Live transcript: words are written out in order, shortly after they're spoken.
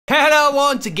Hello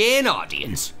once again,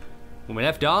 audience. When we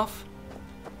left off,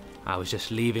 I was just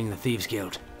leaving the Thieves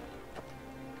Guild.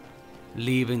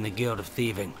 Leaving the Guild of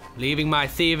Thieving. Leaving my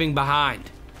thieving behind.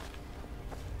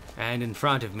 And in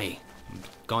front of me. I'm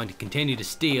going to continue to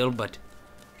steal, but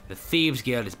the Thieves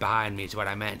Guild is behind me is what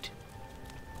I meant.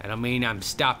 I don't mean I'm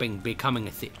stopping becoming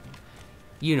a thief.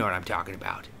 You know what I'm talking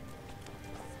about.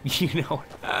 You know,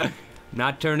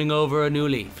 not turning over a new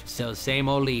leaf. Still the same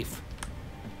old leaf.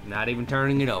 Not even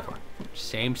turning it over.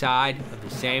 Same side of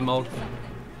the same old...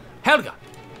 Helga!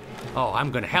 Oh,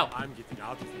 I'm gonna help. I'm getting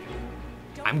out of here.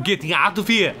 I'm getting out of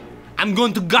here. I'm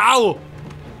going to go.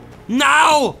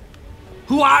 Now!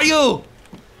 Who are you?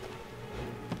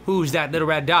 Who's that little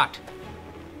red dot?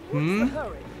 Hmm?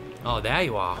 Oh, there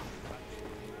you are.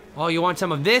 Oh, you want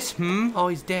some of this? Hmm? Oh,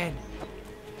 he's dead.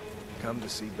 Come to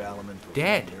see Ballerman perform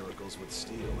Dead. miracles with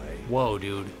steel, eh? Whoa,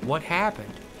 dude. What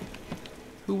happened?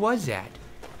 Who was that?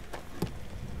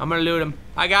 I'm gonna loot him.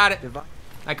 I got it.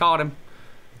 I called him.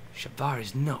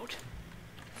 Shavari's note.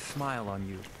 Smile on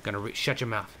you. Gonna shut your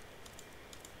mouth.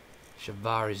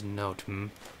 Shavari's note, hmm?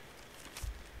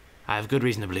 I have good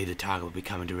reason to believe the target will be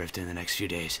coming to Rift in the next few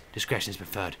days. Discretion is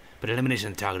preferred, but elimination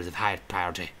of the target is of highest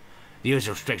priority. The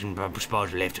usual restriction from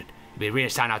exposure lifted. You'll be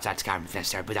reassigned outside Skyrim if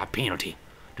necessary without penalty.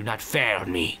 Do not fail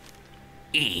on me.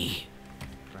 E.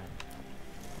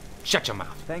 Shut your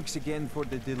mouth. Thanks again for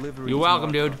the delivery. You're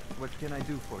welcome, dude. What can I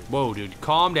do for you? Whoa, dude.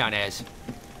 Calm down, Ez.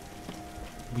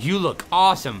 You look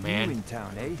awesome, man. You in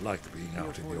town, eh? Like being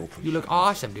out in the open. You look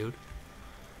awesome, dude.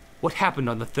 What happened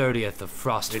on the 30th of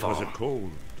Frostfall? It was a cold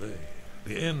day.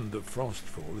 The end of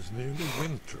Frostfall is nearly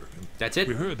winter. That's it?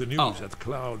 We heard the news at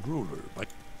Cloud Ruler. By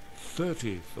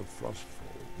 30th of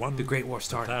Frostfall, The Great War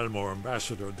started. Thalmor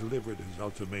ambassador delivered his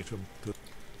ultimatum to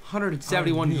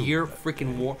 171 year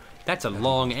freaking war. That's a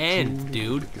long end,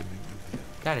 dude.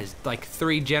 That is like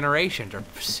 3 generations, or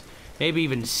maybe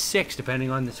even 6, depending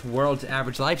on this world's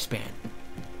average lifespan.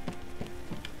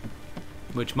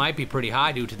 Which might be pretty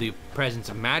high due to the presence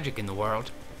of magic in the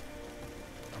world.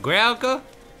 Grelka?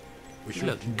 You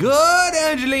look good,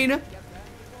 Angelina.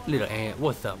 Little Aunt,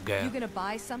 what's up, girl? You gonna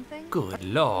buy something? Good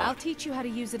lord. I'll teach you how to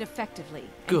use it effectively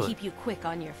Good. and keep you quick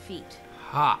on your feet.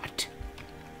 Hot.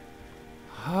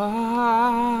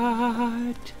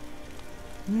 Hotness.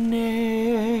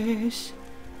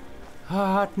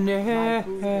 Hotness.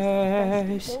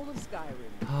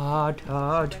 Hot,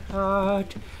 hot,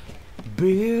 hot.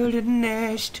 Build a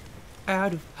nest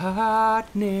out of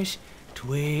hotness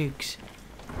twigs.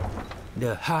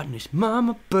 The hotness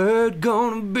mama bird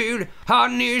gonna build a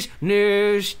hotness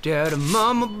nest out of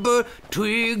mama bird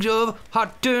twigs of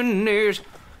hotness.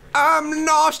 I'm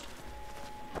lost.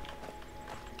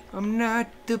 I'm not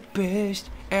the best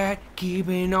at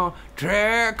keeping on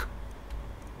track.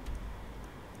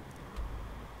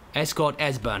 Escort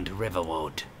Esbern to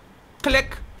Riverwood.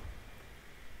 Click.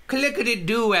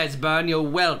 Clickety-do, Esbern. You're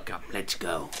welcome. Let's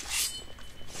go.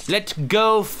 Let's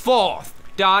go forth.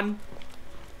 Done.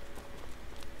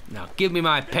 Now give me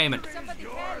my payment.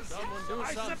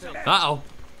 Uh-oh.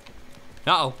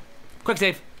 Uh-oh. Quick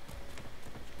save.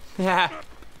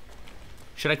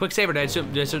 Should I quick save or did I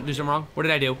do something wrong? What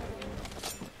did I do?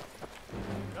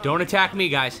 Don't attack me,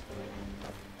 guys.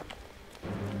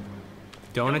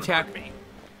 Don't attack me.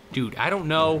 Dude, I don't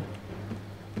know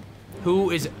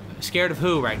who is scared of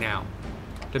who right now,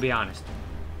 to be honest.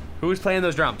 Who's playing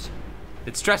those drums?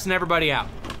 It's stressing everybody out.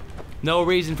 No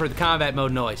reason for the combat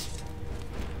mode noise.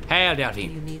 Hey,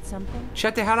 Delphine. You need something?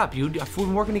 Shut the hell up, you. We've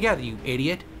been working together, you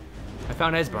idiot. I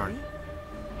found Esbern.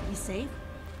 He's safe?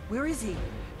 Where is he?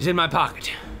 He's in my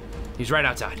pocket. He's right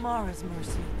outside. Mara's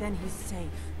mercy, then he's safe.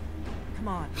 Come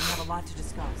on, we have a lot to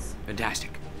discuss.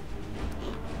 Fantastic.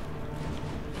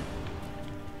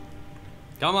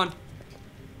 Come on.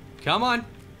 Come on.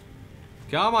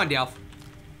 Come on, Delph.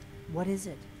 What is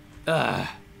it? Come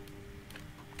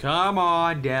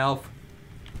on, Delph.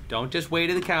 Don't just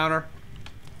wait at the counter.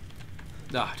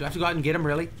 Do I have to go out and get him,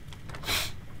 really?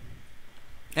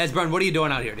 Esbern, what are you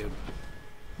doing out here, dude?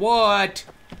 What?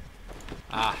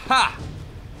 Aha!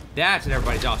 That's what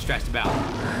everybody's all stressed about.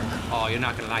 Oh, you're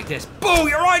not gonna like this. Boo!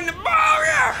 You're right in the ball,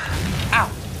 yeah! Ow!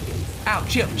 Ow!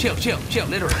 Chill, chill, chill, chill.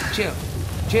 Literally, chill,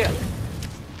 chill.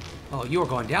 Oh, you were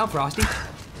going down, Frosty.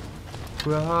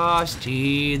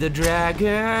 Frosty the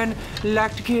dragon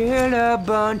liked to kill a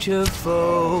bunch of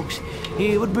folks.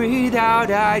 He would breathe out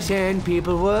ice and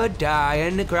people would die,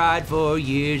 and they cried for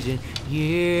years and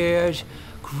years.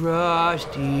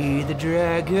 Frosty the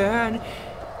dragon,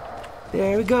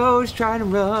 there he goes trying to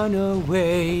run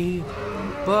away.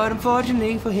 But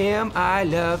unfortunately for him, I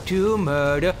love to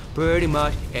murder pretty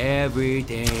much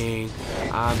everything.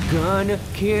 I'm gonna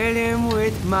kill him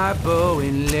with my bow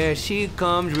unless he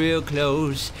comes real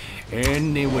close.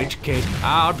 And in which case,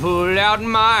 I'll pull out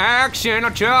my axe and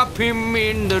I'll chop him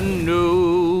in the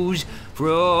nose.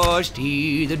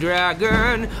 Frosty the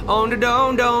dragon on the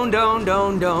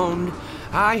don.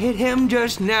 I hit him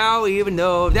just now, even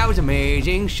though that was an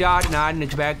amazing shot and I didn't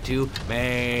expect to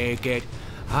make it.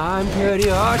 I'm pretty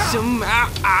awesome.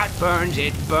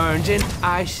 It burns, and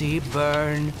I see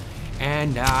burn.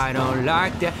 And I don't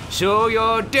like that. So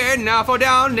you're dead now, fall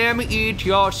down, let me eat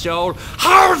your soul.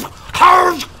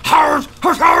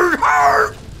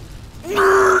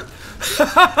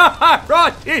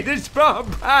 Frosty the Sprawl,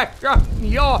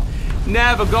 you're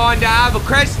never going to have a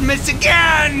Christmas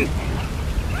again.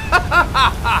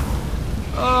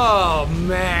 Oh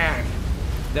man,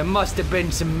 there must have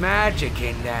been some magic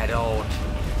in that old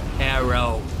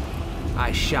arrow.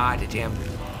 I shot at him,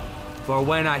 for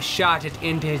when I shot it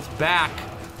into his back,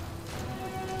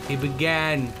 he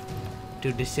began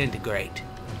to disintegrate.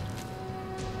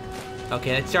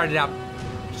 Okay, that started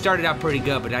out pretty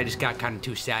good, but I just got kind of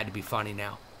too sad to be funny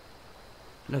now.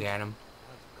 Look at him.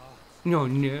 No,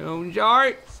 I'm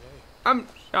sorry. I'm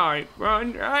sorry,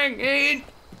 Ron Dragon.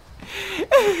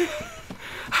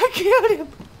 I killed him.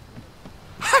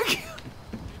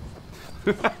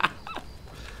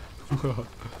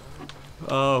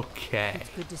 Okay. It's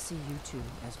good to see you too,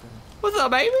 Esbern. What's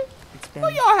up, baby? It's been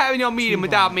What y'all having your meeting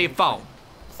without me phone?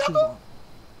 too long.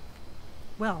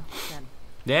 Well, then,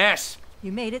 Yes.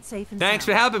 you made it safe and Thanks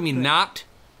for sound. helping me, Good. Not.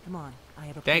 Come on, I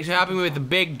have a Thanks for place helping me you with the can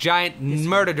big giant This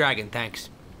murder dragon. Thanks.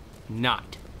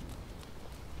 Not.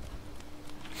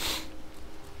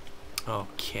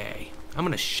 Okay. I'm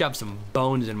gonna shove some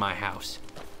bones in my house.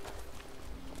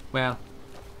 Well,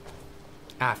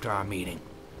 after our meeting.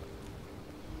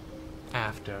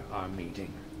 After our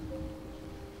meeting.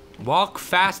 Walk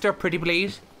faster, pretty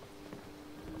please.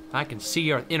 I can see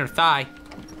your inner thigh.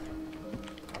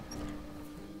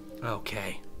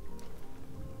 Okay.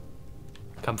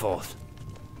 Come forth.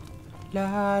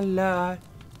 La la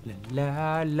la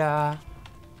la la.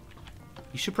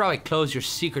 You should probably close your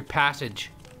secret passage.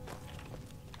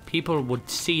 People would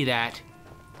see that.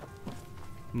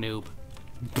 Noob.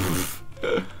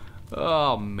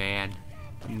 Oh man.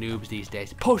 Noobs these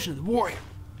days. Potion of the warrior.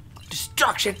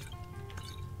 Destruction.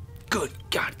 Good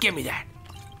God, give me that.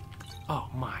 Oh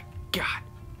my God.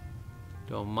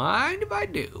 Don't mind if I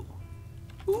do.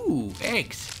 Ooh,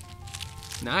 eggs.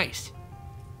 Nice.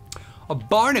 A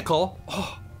barnacle.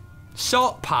 Oh,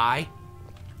 salt pie.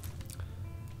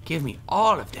 Give me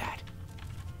all of that.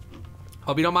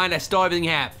 Hope you don't mind I stole everything you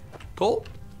have. Cool?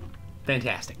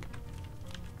 Fantastic.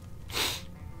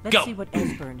 Let's Go. see what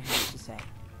Esbern has to say.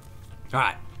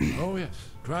 Alright. Oh yes,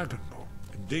 Dragonborn,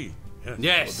 indeed. Yes.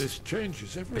 Yes. Well, this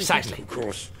changes everything. Precisely. Of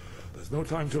course. There's no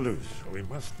time to lose, so we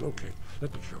must locate.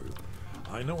 Let me show you.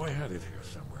 I know I had it here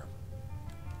somewhere.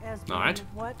 Esbern, Alright.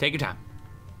 what? Take your time.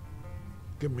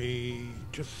 Give me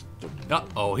just a minute.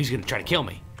 Uh-oh, he's gonna try to kill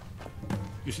me.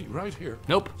 You see, right here.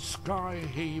 Nope.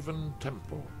 Skyhaven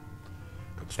Temple.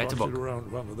 That's a book. Constructed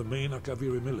around one of the main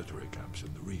Akaviri military camps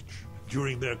in the Reach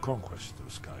during their conquest of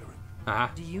Skyrim. Uh-huh.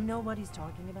 Do you know what he's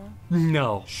talking about?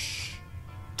 No. Shh.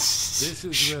 This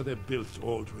is where they built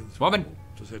Aldrin's Woman. Wall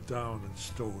to set down in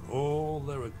stone all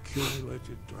their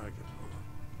accumulated dragon lore.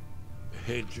 A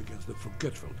hedge against the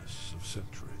forgetfulness of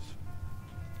centuries.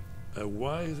 A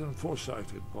wise and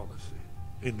foresighted policy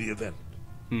in the event.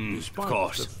 Despite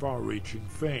course. the far-reaching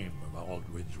fame of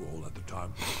Aldrin's Wall at the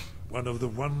time, one of the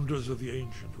wonders of the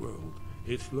ancient world,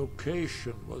 its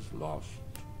location was lost.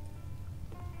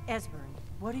 Esbern,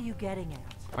 what are you getting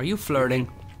at? Are you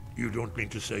flirting? You don't mean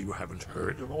to say you haven't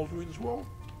heard of Aldrin's Wall?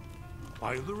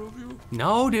 Either of you?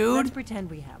 No, Let's dude.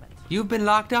 pretend we haven't. You've been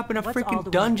locked up in a What's freaking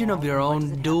Alduin's dungeon of Wall your and what does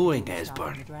own it have doing, to do with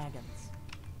stopping the Esbern. dragons?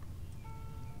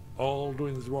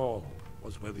 Aldrin's Wall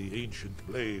was where the ancient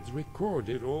blades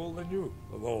recorded all they knew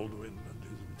of Aldwin and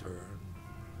his return.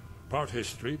 Part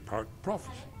history, part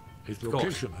prophecy. Its course.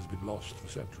 location has been lost for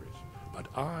centuries, but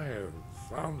I have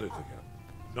found it again.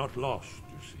 Not lost,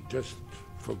 you see, just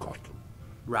forgotten.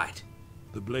 Right.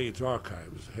 The Blade's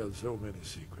archives held so many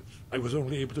secrets. I was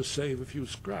only able to save a few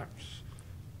scraps.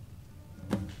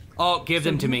 Oh, give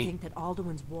them to you me. think that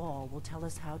Alduin's Wall will tell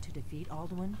us how to defeat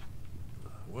Alduin?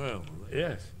 Well,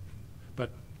 yes,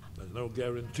 but there's no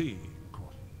guarantee, of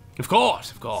course. Of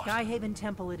course, of course. Skyhaven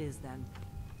Temple it is, then.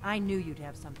 I knew you'd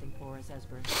have something for us,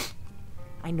 Esbern.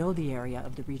 I know the area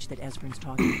of the Reach that Esbern's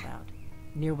talking about,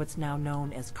 near what's now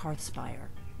known as Karthspire,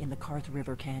 in the Karth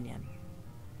River Canyon.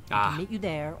 I can meet you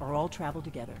there, or I'll travel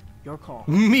together. Your call.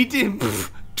 Meet him.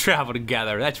 Travel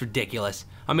together. That's ridiculous.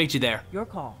 I'll meet you there. Your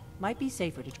call. Might be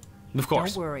safer to. Of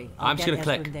course. Don't worry. I'm just gonna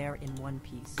click. there in one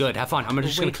piece. Good. Have fun. I'm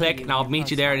just gonna click, and I'll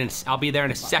meet you there, and I'll be there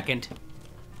in a second.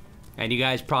 And you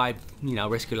guys probably, you know,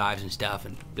 risk your lives and stuff,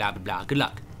 and blah blah blah. Good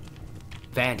luck.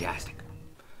 Fantastic.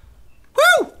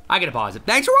 Woo! I gotta pause it.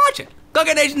 Thanks for watching. Go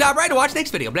get Nation.right to watch the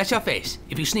next video. Bless your face.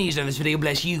 If you sneeze in this video,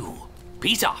 bless you.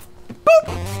 Peace off.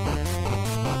 Boop.